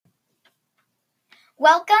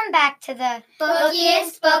Welcome back to the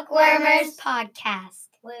Bookiest Bookwormers podcast,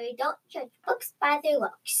 where we don't judge books by their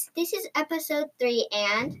looks. This is episode 3,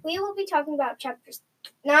 and we will be talking about chapters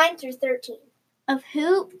 9 through 13. Of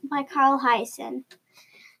Who by Carl Hyacin.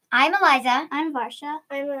 I'm Eliza. I'm Varsha.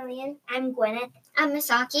 I'm Lillian. I'm Gwyneth. I'm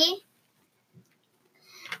Misaki.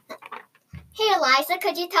 Hey Eliza,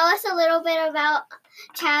 could you tell us a little bit about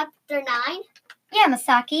chapter 9? Yeah,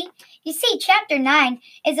 Misaki. You see, chapter 9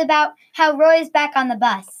 is about how Roy is back on the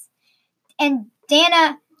bus, and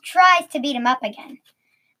Dana tries to beat him up again.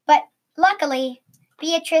 But luckily,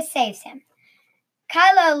 Beatrice saves him.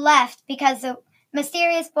 Kylo left because the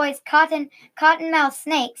mysterious boy's cottonmouth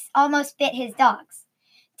snakes almost bit his dogs.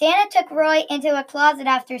 Dana took Roy into a closet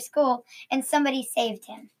after school, and somebody saved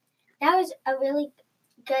him. That was a really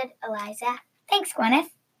good, Eliza. Thanks, Gwyneth.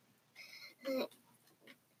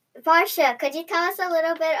 Varsha, could you tell us a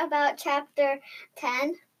little bit about chapter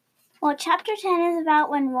 10? Well, chapter 10 is about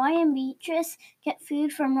when Roy and Beatrice get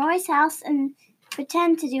food from Roy's house and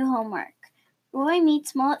pretend to do homework. Roy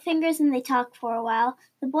meets Mullet Fingers and they talk for a while.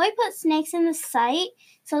 The boy puts snakes in the sight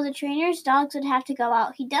so the trainer's dogs would have to go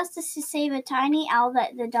out. He does this to save a tiny owl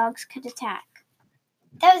that the dogs could attack.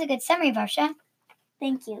 That was a good summary, Varsha.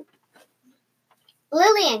 Thank you.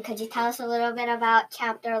 Lillian, could you tell us a little bit about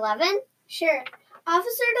chapter 11? Sure.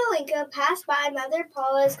 Officer Dolinka passed by Mother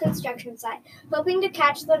Paula's construction site, hoping to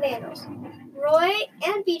catch the vandals. Roy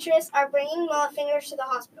and Beatrice are bringing Mullet Fingers to the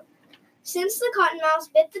hospital. Since the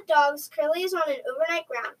cottonmouths bit the dogs, Curly is on an overnight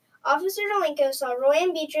ground. Officer Dolinka saw Roy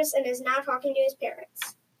and Beatrice and is now talking to his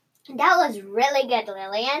parents. That was really good,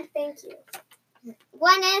 Lillian. Thank you.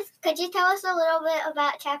 Gwyneth, could you tell us a little bit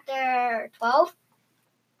about chapter 12?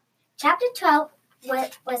 Chapter 12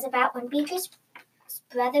 was about when Beatrice's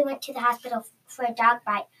brother went to the hospital for a dog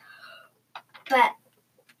bite, but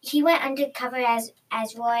he went undercover as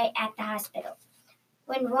Roy at the hospital.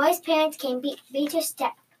 When Roy's parents came, Beatrice's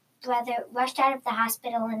stepbrother rushed out of the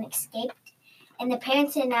hospital and escaped, and the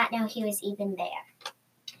parents did not know he was even there.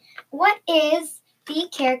 What is the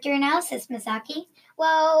character analysis, Misaki?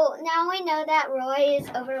 Well, now we know that Roy is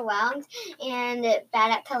overwhelmed and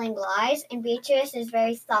bad at telling lies, and Beatrice is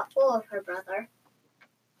very thoughtful of her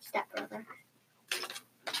stepbrother.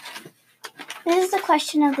 This is the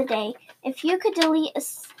question of the day. If you could delete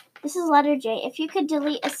this is letter J. If you could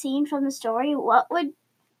delete a scene from the story, what would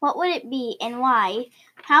it be and why?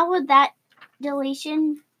 How would that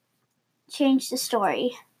deletion change the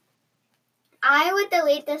story? I would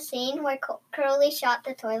delete the scene where Curly shot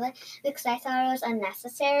the toilet because I thought it was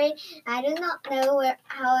unnecessary. I do not know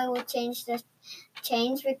how I would change the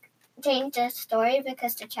story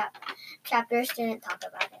because the chapters didn't talk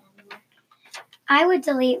about it anymore. I would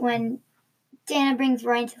delete when Dana brings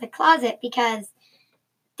Roy into the closet because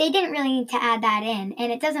they didn't really need to add that in,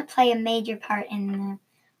 and it doesn't play a major part in the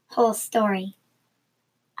whole story.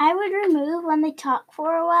 I would remove when they talk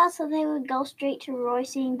for a while so they would go straight to Roy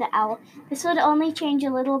seeing the owl. This would only change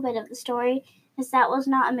a little bit of the story, as that was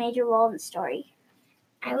not a major role in the story.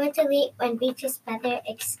 I would delete when Beatrice's brother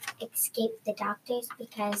escaped the doctors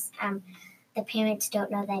because the parents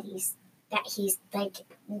don't know that he's like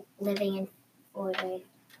living in order.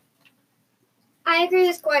 I agree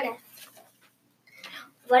with Gwyneth.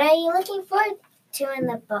 What are you looking forward to in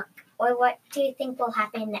the book, or what do you think will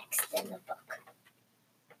happen next in the book?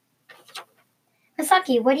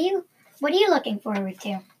 Misaki, what are you looking forward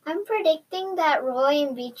to? I'm predicting that Roy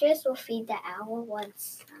and Beatrice will feed the owl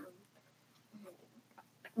once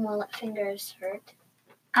Mullet Fingers hurt.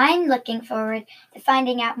 I'm looking forward to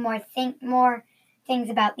finding out more things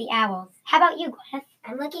about the owls. How about you, Gwyneth?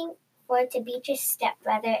 I'm looking forward to Beatrice's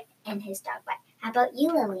stepbrother and his dog bite. How about you,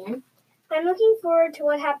 Lillian? I'm looking forward to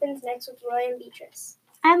what happens next with Roy and Beatrice.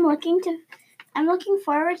 I'm looking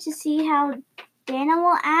forward to see how Dana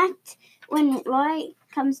will act when Roy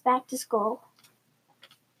comes back to school.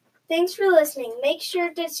 Thanks for listening. Make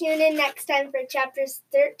sure to tune in next time for chapters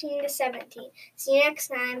 13 to 17. See you next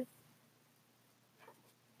time.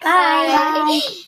 Bye. Bye.